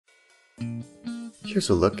Here's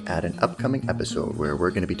a look at an upcoming episode where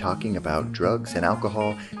we're going to be talking about drugs and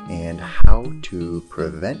alcohol and how to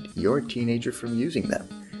prevent your teenager from using them.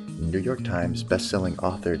 New York Times bestselling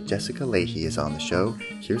author Jessica Lahey is on the show.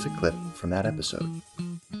 Here's a clip from that episode.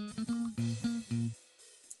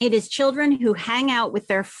 It is children who hang out with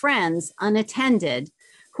their friends unattended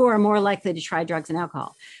who are more likely to try drugs and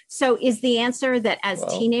alcohol. So is the answer that as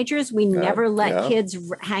teenagers, we never let kids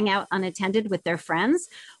hang out unattended with their friends?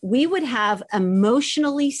 We would have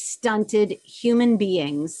emotionally stunted human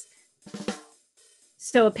beings.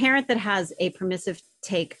 So a parent that has a permissive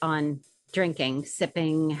take on drinking,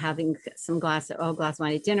 sipping, having some glass of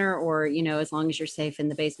wine at dinner, or, as long as you're safe in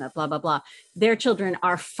the basement, blah, blah, blah, their children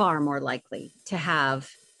are far more likely to have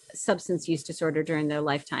substance use disorder during their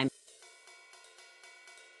lifetime.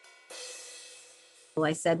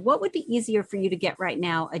 I said, what would be easier for you to get right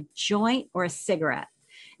now, a joint or a cigarette?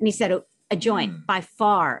 And he said, a joint. By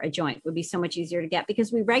far, a joint would be so much easier to get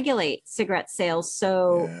because we regulate cigarette sales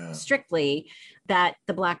so strictly that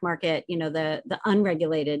the black market, the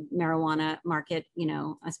unregulated marijuana market,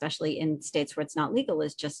 especially in states where it's not legal,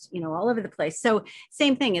 is just, all over the place. So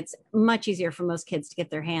same thing. It's much easier for most kids to get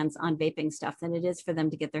their hands on vaping stuff than it is for them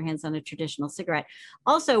to get their hands on a traditional cigarette.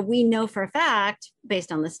 Also, we know for a fact,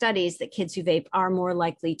 based on the studies, that kids who vape are more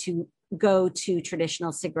likely to go to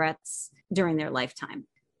traditional cigarettes during their lifetime.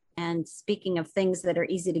 And speaking of things that are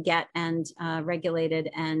easy to get and regulated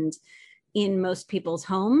and in most people's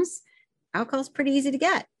homes, alcohol is pretty easy to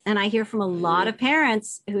get. And I hear from a lot of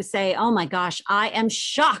parents who say, oh my gosh, I am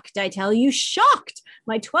shocked. I tell you, shocked.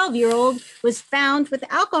 My 12-year-old was found with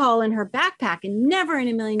alcohol in her backpack, and never in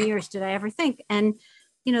a million years did I ever think. And,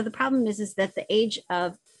 the problem is that the age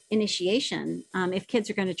of initiation, if kids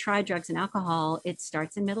are going to try drugs and alcohol, it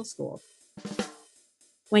starts in middle school.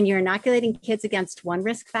 When you're inoculating kids against one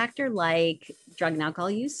risk factor, like drug and alcohol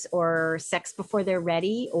use or sex before they're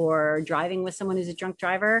ready or driving with someone who's a drunk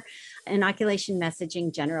driver, inoculation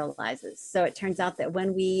messaging generalizes. So it turns out that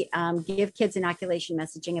when we give kids inoculation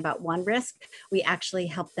messaging about one risk, we actually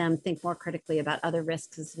help them think more critically about other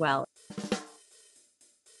risks as well.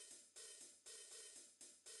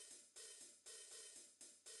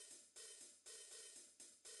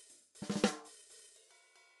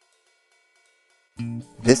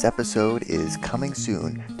 This episode is coming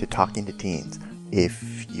soon to Talking to Teens.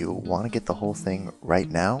 If you want to get the whole thing right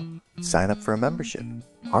now, sign up for a membership.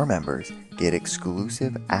 Our members get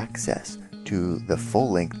exclusive access to the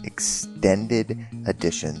full-length extended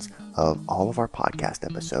editions of all of our podcast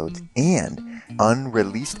episodes and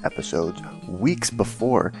unreleased episodes weeks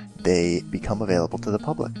before they become available to the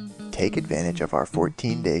public. Take advantage of our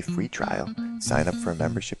 14-day free trial. Sign up for a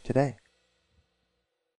membership today.